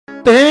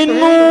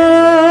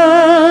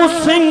ਤੈਨੂੰ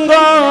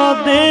ਸਿੰਘਾ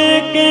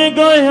ਦੇ ਕੇ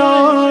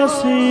ਗਿਆ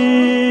ਸੀ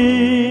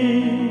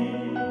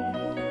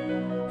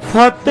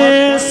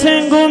ਫਤਿਹ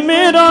ਸਿੰਘ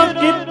ਮੇਰਾ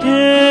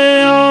ਕਿੱਥੇ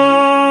ਆ।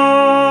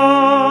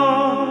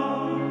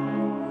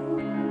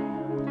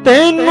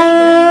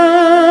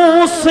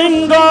 ਤੈਨੂੰ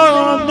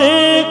ਸਿੰਘਾ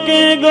ਦੇ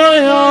ਕੇ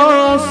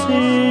ਗਿਆ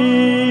ਸੀ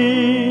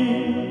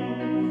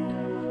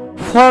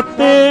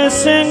ਫਤਿਹ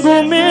ਸਿੰਘ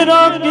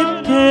ਮੇਰਾ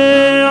ਕਿੱਥੇ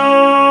ਆ।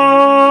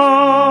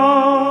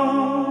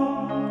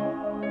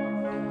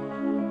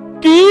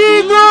 ਕੀ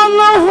ਗੱਲ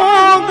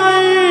ਹੋ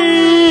ਗਈ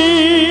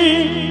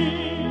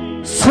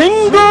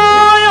ਸਿੰਘਾ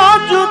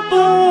ਅੱਜ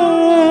ਤੂੰ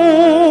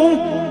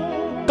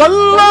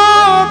ਕੱਲਾ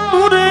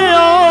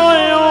ਤੁਰਿਆ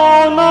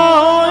ਆਉਣਾ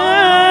ਏ।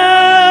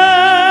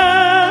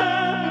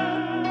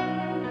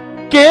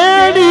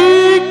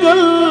 ਕਿਹੜੀ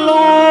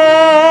ਗੱਲੋਂ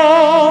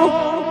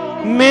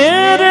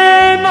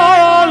ਮੇਰੇ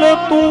ਨਾਲ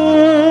ਤੂੰ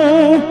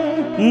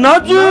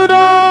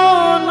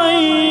ਨਜ਼ਰਾਂ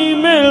ਨਹੀਂ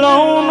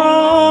ਮਿਲਾਉਣਾ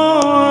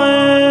ਏ।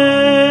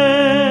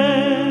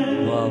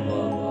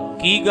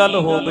 ਕੀ ਗੱਲ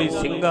ਹੋ ਗਈ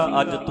ਸਿੰਘਾ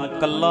ਅੱਜ ਤੂੰ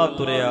ਕੱਲਾ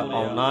ਤੁਰਿਆ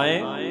ਆਉਣਾ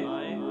ਏ।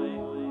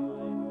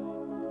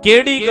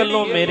 ਕਿਹੜੀ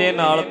ਗੱਲੋਂ ਮੇਰੇ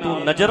ਨਾਲ ਤੂੰ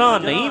ਨਜ਼ਰਾਂ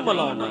ਨਹੀਂ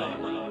ਮਿਲਾਉਣਾ ਏ।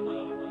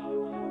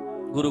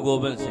 ਗੁਰੂ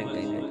ਗੋਬਿੰਦ ਸਿੰਘ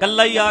ਕਹਿੰਦੇ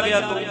ਕੱਲਾ ਹੀ ਆ ਗਿਆ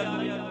ਤੂੰ,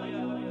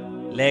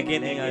 ਲੈ ਕੇ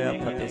ਨਹੀਂ ਆਇਆ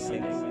ਫਤਿਹ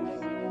ਸਿੰਘ।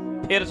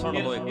 ਫਿਰ ਸੁਣ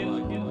ਲਓ ਇੱਕ ਵਾਰ।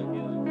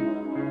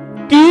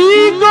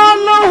 ਕੀ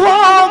ਗੱਲ ਹੋ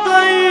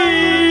ਗਈ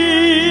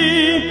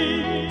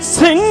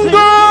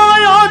ਸਿੰਘਾ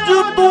ਅੱਜ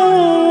ਤੂੰ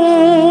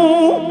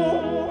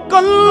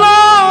ਕੱਲਾ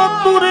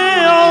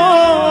ਤੁਰਿਆ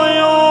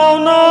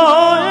ਆਉਣਾ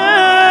ਏ।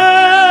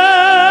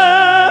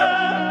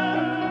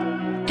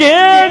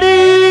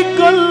 ਕਿਹੜੀ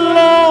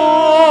ਗੱਲੋਂ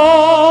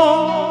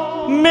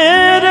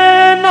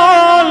ਮੇਰੇ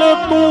ਨਾਲ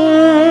ਤੂੰ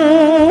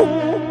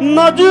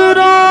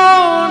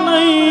ਨਜ਼ਰਾਂ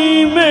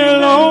ਨਹੀਂ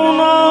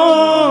ਮਿਲਾਉਣਾ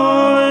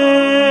ਏ।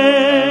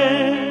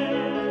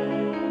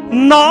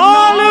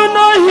 ਨਾਲ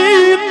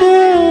ਨਹੀਂ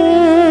ਤੂੰ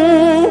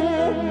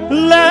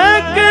ਲੈ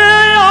ਕੇ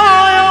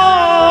ਆਇਆ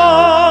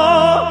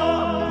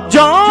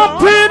ਜਾਂ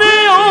ਫਿਰ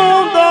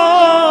ਆਉਂਦਾ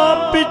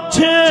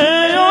ਪਿੱਛੇ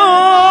ਆ।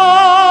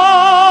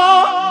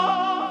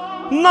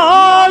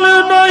 ਨਾਲ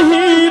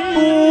ਨਹੀਂ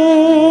ਤੂੰ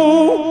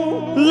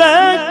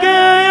ਲੈ ਕੇ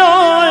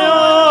ਆਇਆ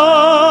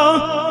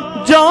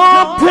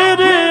ਜਾਂ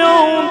ਫਿਰ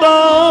ਆਉਂਦਾ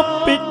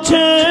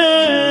ਪਿੱਛੇ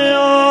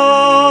ਆ।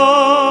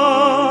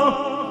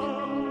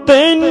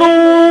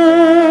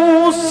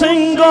 ਤੈਨੂੰ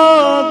ਸਿੰਘਾ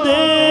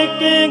ਦੇ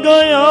ਕੇ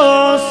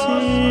ਗਿਆ ਸੀ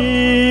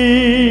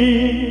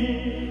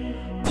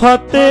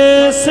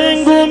ਫਤਿਹ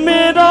ਸਿੰਘ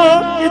ਮੇਰਾ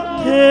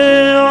ਕਿੱਥੇ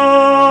ਆ।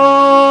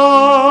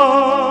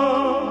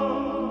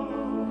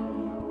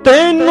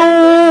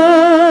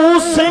 ਤੈਨੂੰ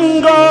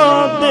ਸਿੰਘਾ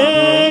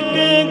ਦੇ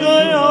ਕੇ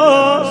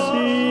ਗਿਆ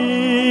ਸੀ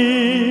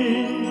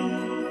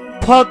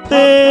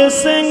ਫਤਿਹ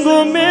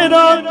ਸਿੰਘ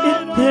ਮੇਰਾ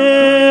ਕਿੱਥੇ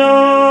ਆ।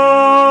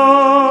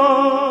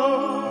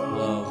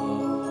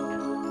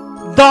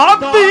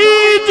 ਦਾਦੀ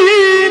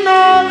ਜੀ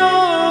ਨਾਲ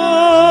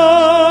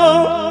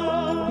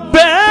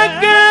ਬਹਿ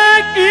ਕੇ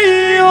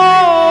ਕੀਓ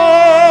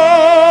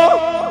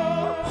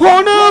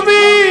ਹੁਣ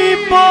ਵੀ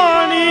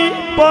ਪਾਣੀ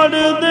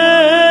ਪੜਦੇ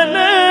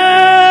ਨੇ।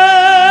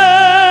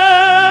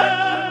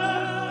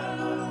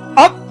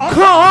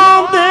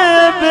 ਅੱਖਾਂ ਦੇ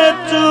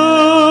ਵਿੱਚ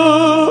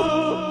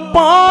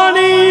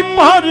ਪਾਣੀ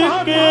ਭਰ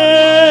ਕੇ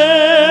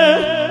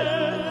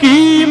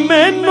ਕੀ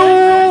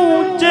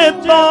ਮੈਨੂੰ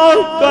ਚੇਤਾ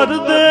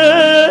ਕਰਦੇ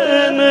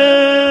ਨੇ।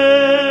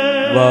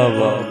 ਵਾਹ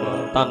ਵਾਹ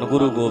ਧੰਨ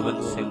ਗੁਰੂ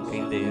ਗੋਬਿੰਦ ਸਿੰਘ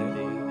ਕਹਿੰਦੇ ਆ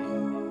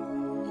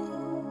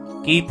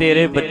ਕੀ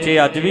ਤੇਰੇ ਬੱਚੇ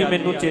ਅੱਜ ਵੀ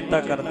ਮੈਨੂੰ ਚੇਤਾ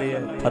ਕਰਦੇ ਆ।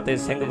 ਫਤਿਹ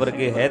ਸਿੰਘ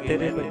ਵਰਗੇ ਹੈ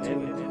ਤੇਰੇ ਬੱਚੇ,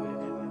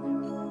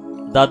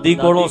 ਦਾਦੀ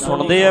ਕੋਲੋਂ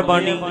ਸੁਣਦੇ ਆ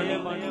ਬਾਣੀ।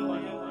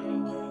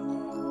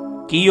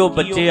 ਕੀ ਉਹ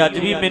ਬੱਚੇ ਅੱਜ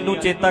ਵੀ ਮੈਨੂੰ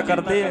ਚੇਤਾ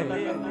ਕਰਦੇ ਆ।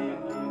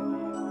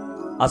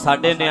 ਆ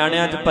ਸਾਡੇ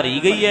ਨਿਆਣਿਆਂ 'ਚ ਭਰੀ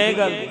ਗਈ ਹੈ ਇਹ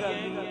ਗੱਲ।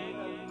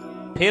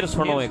 ਫਿਰ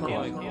ਸੁਣੋ ਇੱਕ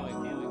ਵਾਰ।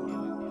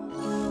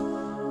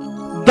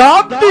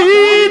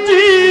 ਦਾਦੀ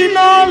ਜੀ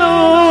ਨਾਲ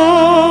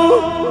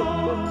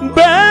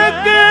ਬਹਿ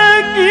ਕੇ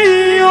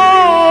ਕੀਓ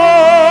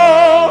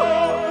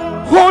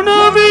ਹੁਣ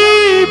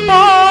ਵੀ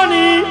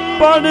ਪਾਣੀ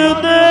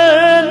ਪੜਦੇ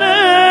ਨੇ।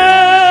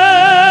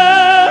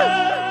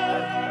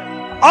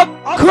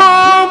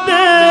 ਅੱਖਾਂ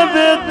ਦੇ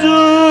ਵਿੱਚ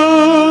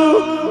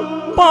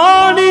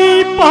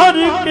ਪਾਣੀ ਭਰ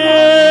ਕੇ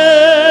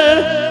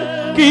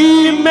ਕੀ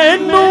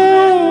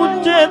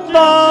ਮੈਨੂੰ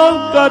ਚੇਤਾ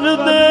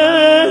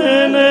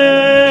ਕਰਦੇ ਨੇ।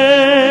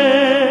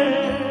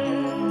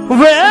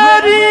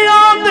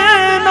 ਵੈਰੀਆਂ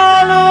ਦੇ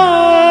ਨਾਲ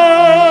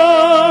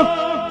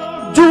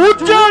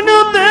ਜੂਝਣ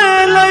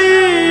ਦੇ ਲਈ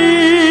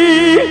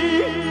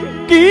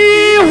ਕੀ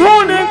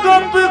ਹੁਣ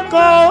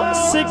ਗੱਤਕਾ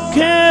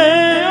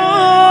ਸਿੱਖਿਆ।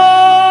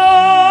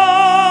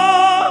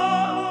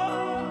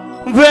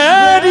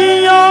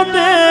 ਵੈਰੀਆਂ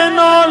ਦੇ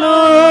ਨਾਲ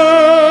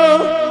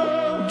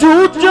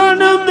ਜੂਝਣ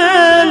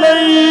ਦੇ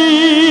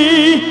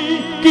ਲਈ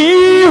ਕੀ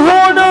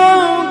ਹੁਣ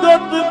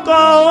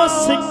ਗੱਤਕਾ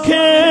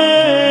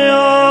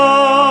ਸਿੱਖਿਆ।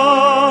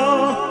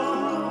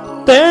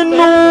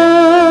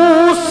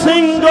 ਤੈਨੂੰ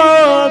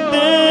ਸਿੰਘਾ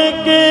ਦੇ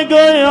ਕੇ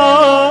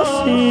ਗਿਆ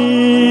ਸੀ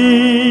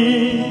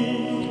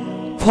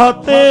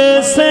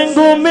ਫਤਿਹ ਸਿੰਘ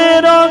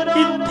ਮੇਰਾ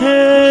ਕਿੱਥੇ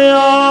किथे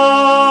आ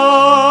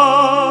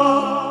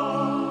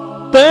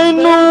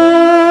तैनू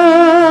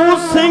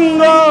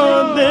सिंगा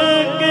दे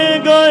के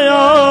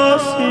गया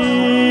सी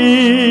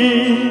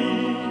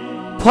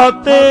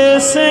फतेह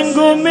सिंह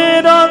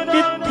मेरा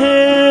किथे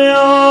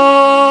आ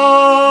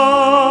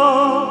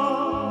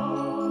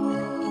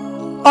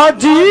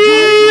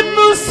अजीत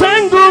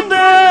सिंह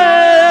दे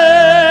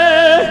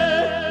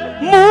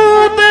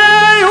मूंह दे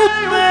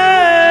उत्ते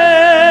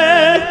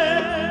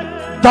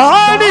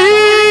दाढ़ी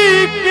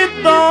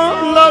किदां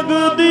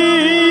लगदी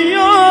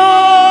आ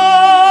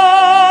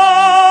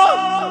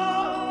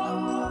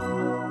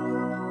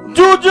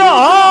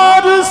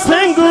जुझार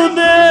सिंह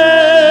दे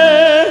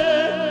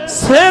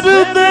सिर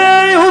दे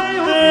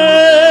उत्ते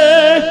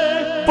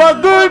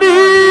पगड़ी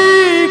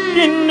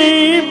किन्नी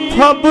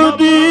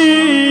फबदी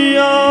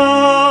आ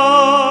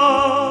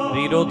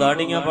वीरो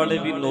दाड़ियां वाले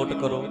भी नोट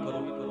करो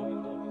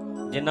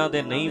जिन्हां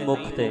दे नहीं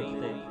मुख ते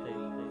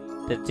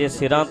जे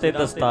सिरां ते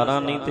दस्तारां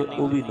नहीं ते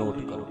वो भी नोट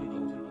करो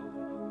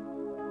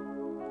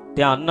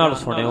ध्यान नाल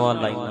सुनियो आ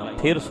लाइनां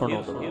फिर सुनो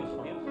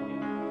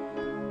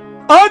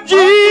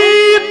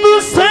अजीत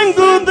सिंह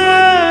दे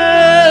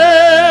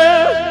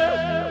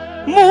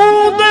मूंह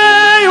दे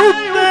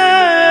उत्ते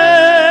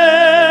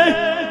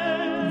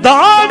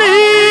दाढ़ी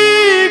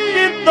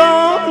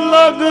किदां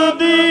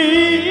लगदी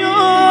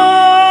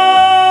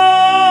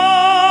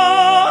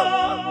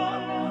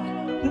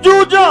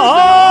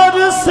जुझार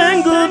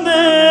सिंह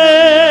दे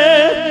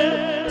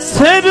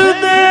सिर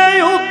दे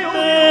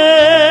उत्ते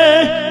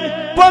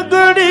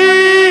पगड़ी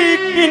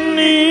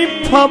किन्नी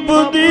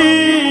फबदी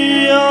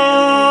आ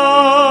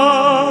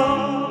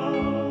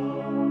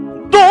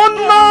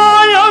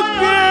दोनां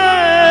अगे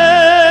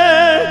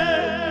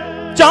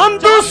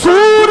चंद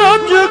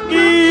सूरज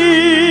की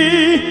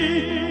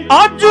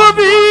अज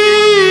भी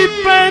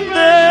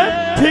पैंदे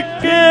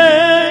फिके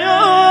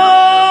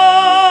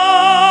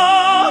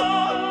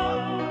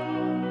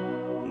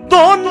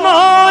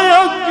दोनां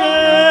अगे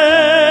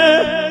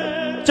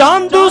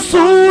चंद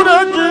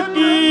सूरज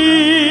की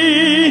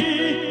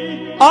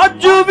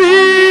अज भी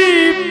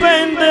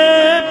पैंदे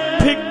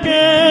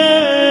फिके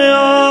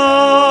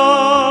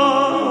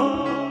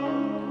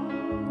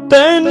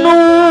तैनू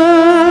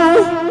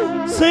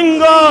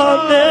सिंगा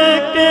दे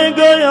के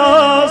गया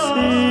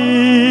सी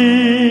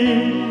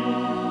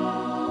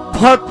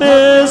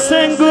फतेह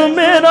सिंह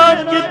मेरा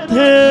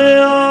किथे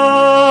आ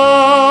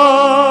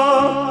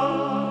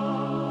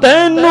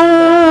तैनू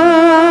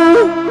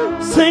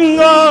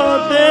सिंगा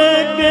दे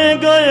के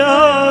गया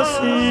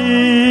सी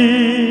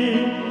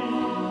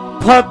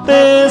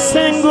फतेह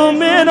सिंह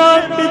मेरा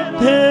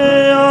किथे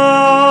आ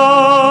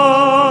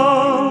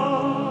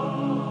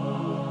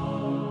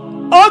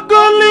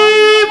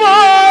अगली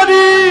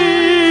बारी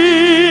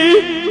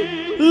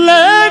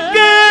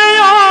लेके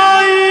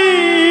आई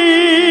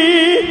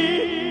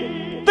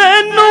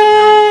तैनू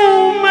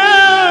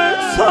मैं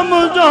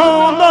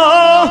समझाउंदा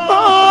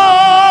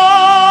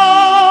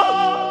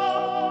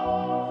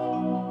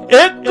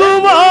एक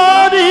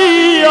बारी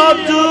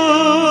अज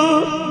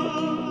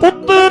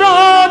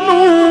पुत्रां नू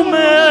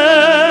मैं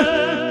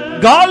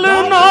गल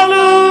नाल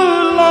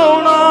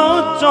लाउणा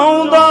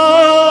चाहुंदा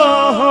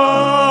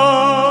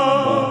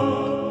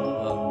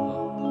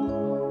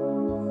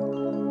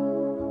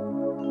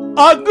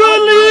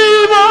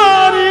अगली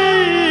बारी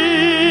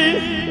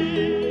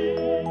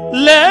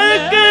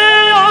लेके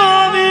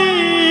आवी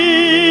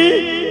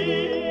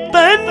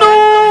तैनू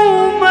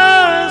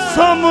मैं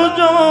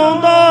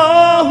समझाउंदा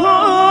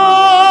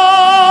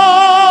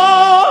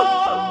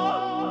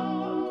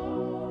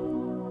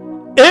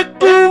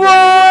एक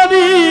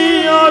बारी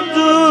अज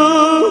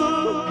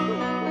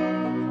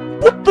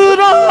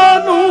पुत्रां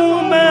नू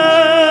मैं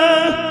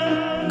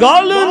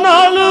गल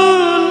नाल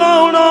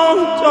लाउणा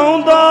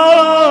चाहुंदा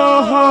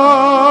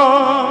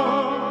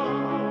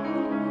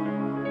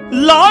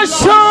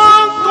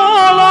लाशां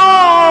कोलों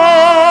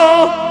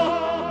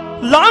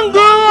लंघ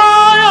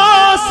आया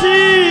सी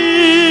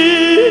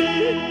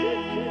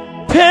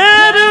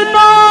फेर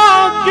ना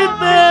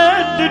किते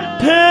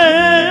डिठे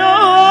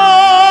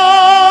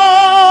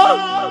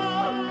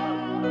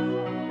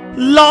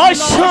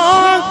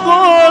लाशां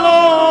कोलों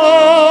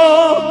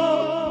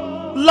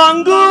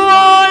लंघ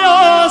आया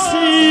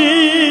सी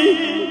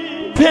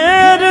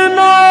फेर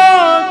ना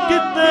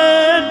किते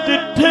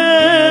डिठे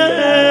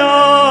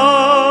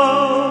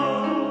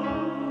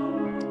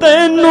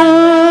तैनू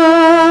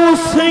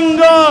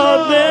सिंगा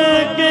दे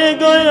के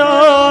गया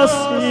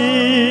सी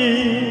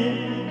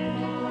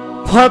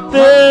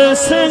फतेह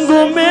सिंह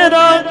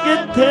मेरा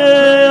किथे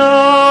आ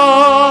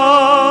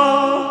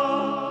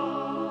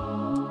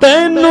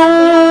तैनू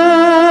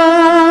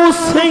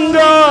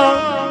सिंगा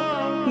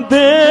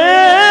दे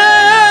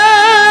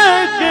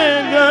के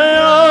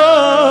गया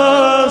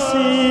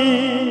सी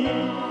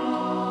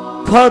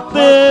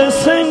फतेह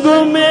सिंह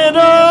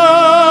मेरा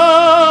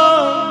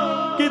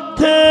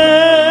किथे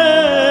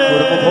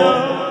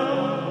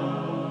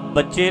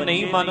बच्चे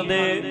नहीं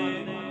मनते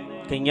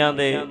कईयां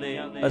दे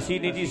असी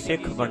नहीं जी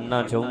सिख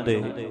बनना चाहते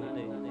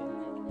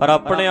ਪਰ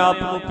ਆਪਣੇ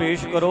ਆਪ ਨੂੰ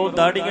ਪੇਸ਼ ਕਰੋ,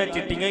 ਦਾੜੀਆਂ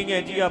ਚਿੱਟੀਆਂ ਹੀ ਹੈ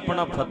ਜੀ,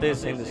 ਆਪਣਾ ਫਤਿਹ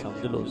ਸਿੰਘ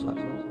ਸਮਝ ਲਓ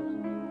ਸਾਨੂੰ।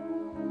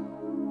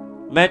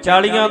 ਮੈਂ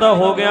 40 ਦਾ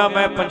ਹੋ ਗਿਆ,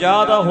 ਮੈਂ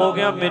 50 ਦਾ ਹੋ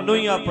ਗਿਆ, ਮੈਨੂੰ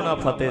ਹੀ ਆਪਣਾ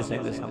ਫਤਿਹ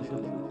ਸਿੰਘ ਸਮਝ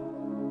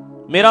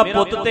ਲਓ। ਮੇਰਾ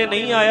ਪੁੱਤ ਤੇ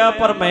ਨਹੀਂ ਆਇਆ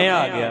ਪਰ ਮੈਂ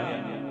ਆ ਗਿਆ,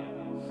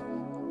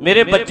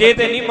 ਮੇਰੇ ਬੱਚੇ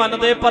ਤੇ ਨਹੀਂ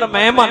ਮੰਨਦੇ ਪਰ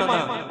ਮੈਂ ਮੰਨਦਾ।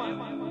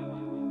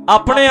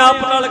 ਆਪਣੇ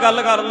ਆਪ ਨਾਲ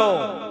ਗੱਲ ਕਰ ਲਓ।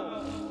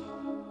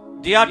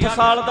 ਜੇ 8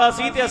 ਸਾਲ ਦਾ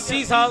ਸੀ ਤੇ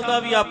 80 ਸਾਲ ਦਾ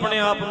ਵੀ ਆਪਣੇ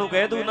ਆਪ ਨੂੰ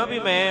ਕਹਿ ਦੂ ਨਾ ਵੀ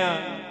ਮੈਂ ਆ,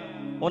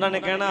 ਉਹਨਾਂ ਨੇ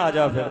ਕਹਿਣਾ ਆ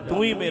ਜਾ ਫਿਰ,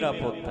 ਤੂੰ ਹੀ ਮੇਰਾ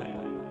ਪੁੱਤ ਹੈ।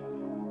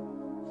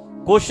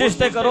 ਕੋਸ਼ਿਸ਼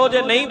ਤੇ ਕਰੋ,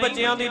 ਜੇ ਨਹੀਂ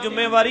ਬੱਚਿਆਂ ਦੀ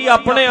ਜ਼ਿੰਮੇਵਾਰੀ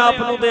ਆਪਣੇ ਆਪ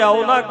ਨੂੰ ਤੇ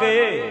ਆਓ ਨਾ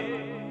ਅੱਗੇ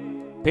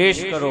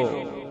ਪੇਸ਼ ਕਰੋ।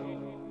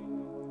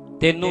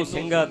 ਤੈਨੂੰ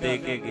ਸਿੰਘਾ ਦੇ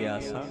ਕੇ ਗਿਆ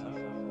ਸਾਂ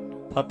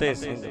ਫਤਿਹ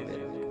ਸਿੰਘ,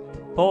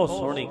 ਬਹੁਤ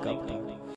ਸੋਹਣੀ ਕਵਿਤਾ।